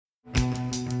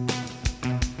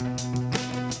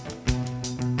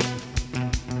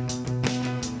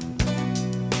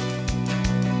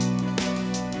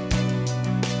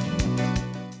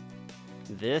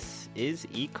is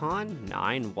Econ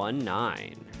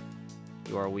 919,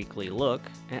 your weekly look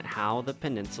at how the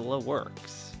peninsula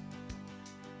works.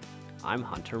 I'm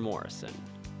Hunter Morrison.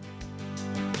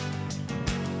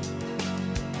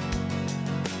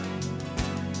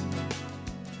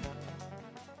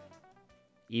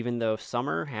 Even though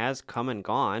summer has come and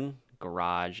gone,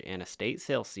 garage and estate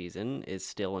sale season is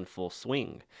still in full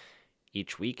swing.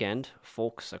 Each weekend,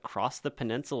 folks across the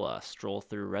peninsula stroll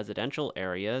through residential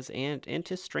areas and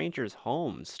into strangers'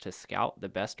 homes to scout the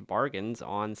best bargains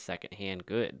on secondhand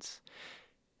goods.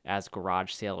 As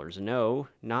garage sailors know,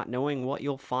 not knowing what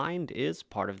you'll find is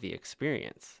part of the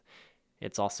experience.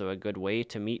 It's also a good way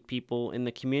to meet people in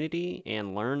the community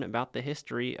and learn about the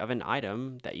history of an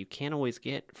item that you can't always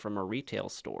get from a retail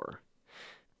store.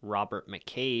 Robert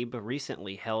McCabe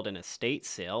recently held an estate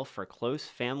sale for close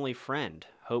family friend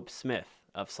Hope Smith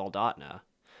of Soldotna.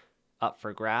 Up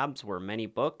for grabs were many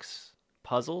books,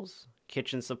 puzzles,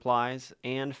 kitchen supplies,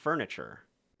 and furniture.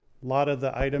 A lot of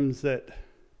the items that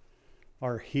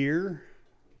are here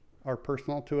are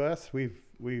personal to us.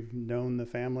 We've known the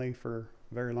family for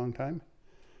a very long time.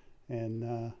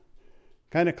 And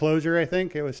kind of closure, I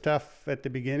think. It was tough at the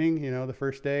beginning, the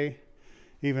first day.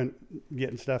 Even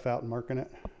getting stuff out and marking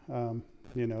it,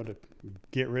 to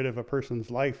get rid of a person's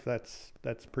life,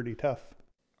 that's pretty tough.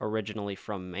 Originally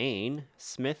from Maine,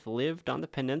 Smith lived on the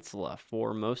peninsula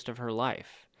for most of her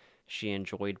life. She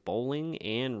enjoyed bowling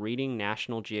and reading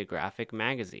National Geographic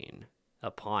magazine.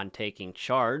 Upon taking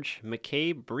charge,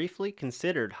 McCabe briefly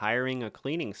considered hiring a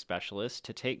cleaning specialist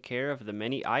to take care of the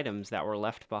many items that were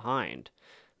left behind.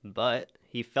 But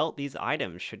he felt these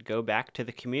items should go back to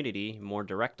the community more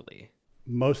directly.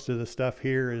 Most of the stuff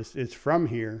here is from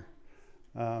here,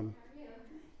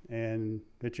 and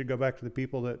it should go back to the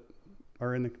people that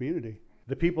are in the community.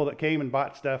 The people that came and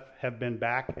bought stuff have been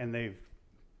back and they've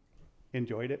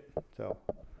enjoyed it. So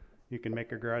you can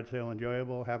make a garage sale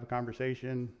enjoyable, have a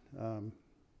conversation.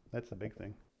 That's the big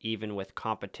thing. Even with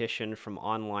competition from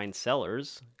online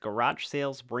sellers, garage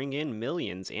sales bring in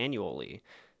millions annually.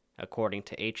 According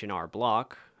to H&R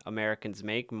Block, Americans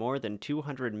make more than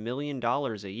 $200 million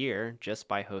a year just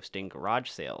by hosting garage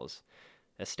sales.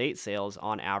 Estate sales,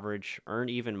 on average, earn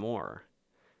even more.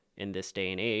 In this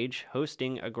day and age,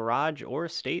 hosting a garage or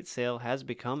estate sale has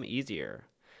become easier.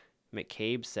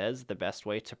 McCabe says the best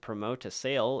way to promote a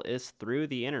sale is through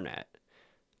the internet.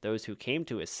 Those who came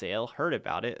to his sale heard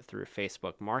about it through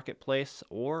Facebook Marketplace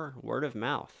or word of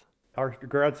mouth. Our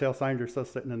garage sale signs are still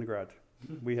sitting in the garage.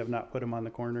 We have not put them on the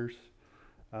corners.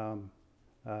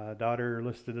 Daughter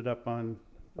listed it up on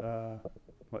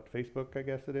Facebook, I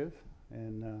guess it is,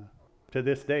 and to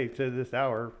this day, to this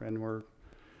hour, and we're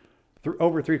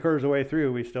over 3/4 of the way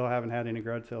through, we still haven't had any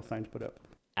garage sale signs put up.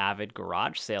 Avid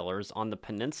garage sailors on the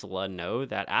peninsula know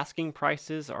that asking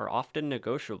prices are often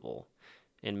negotiable.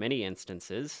 In many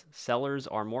instances, sellers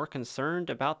are more concerned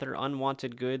about their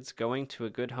unwanted goods going to a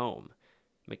good home.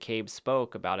 McCabe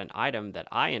spoke about an item that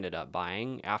I ended up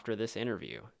buying after this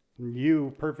interview.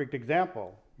 You, perfect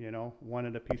example,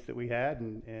 wanted a piece that we had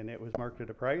and it was marked at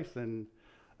a price, and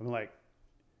I'm like,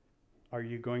 are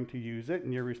you going to use it?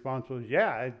 And your response was,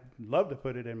 yeah, I'd love to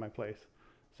put it in my place.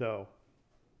 So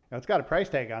now it's got a price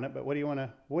tag on it, but what do you want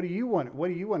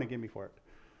to give me for it?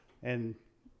 And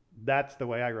that's the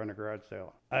way I run a garage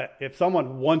sale. If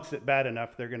someone wants it bad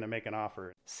enough, they're going to make an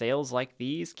offer. Sales like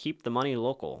these keep the money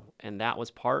local, and that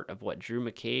was part of what drew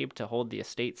McCabe to hold the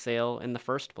estate sale in the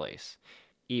first place.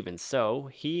 Even so,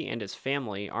 he and his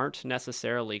family aren't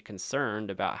necessarily concerned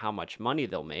about how much money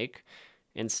they'll make.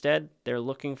 Instead, they're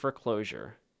looking for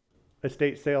closure.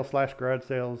 Estate sale / garage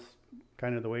sales,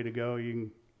 kind of the way to go.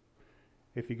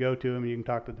 If you go to them, you can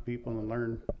talk to the people and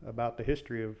learn about the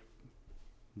history of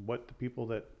what the people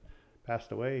that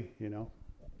passed away,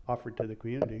 offered to the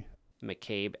community.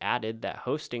 McCabe added that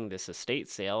hosting this estate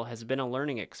sale has been a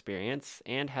learning experience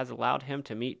and has allowed him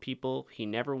to meet people he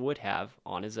never would have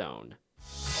on his own.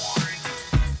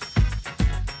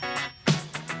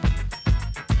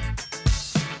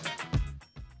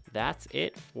 That's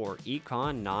it for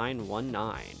Econ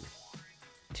 919.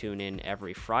 Tune in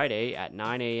every Friday at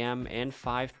 9 a.m. and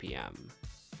 5 p.m.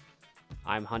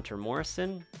 I'm Hunter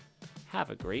Morrison. Have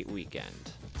a great weekend.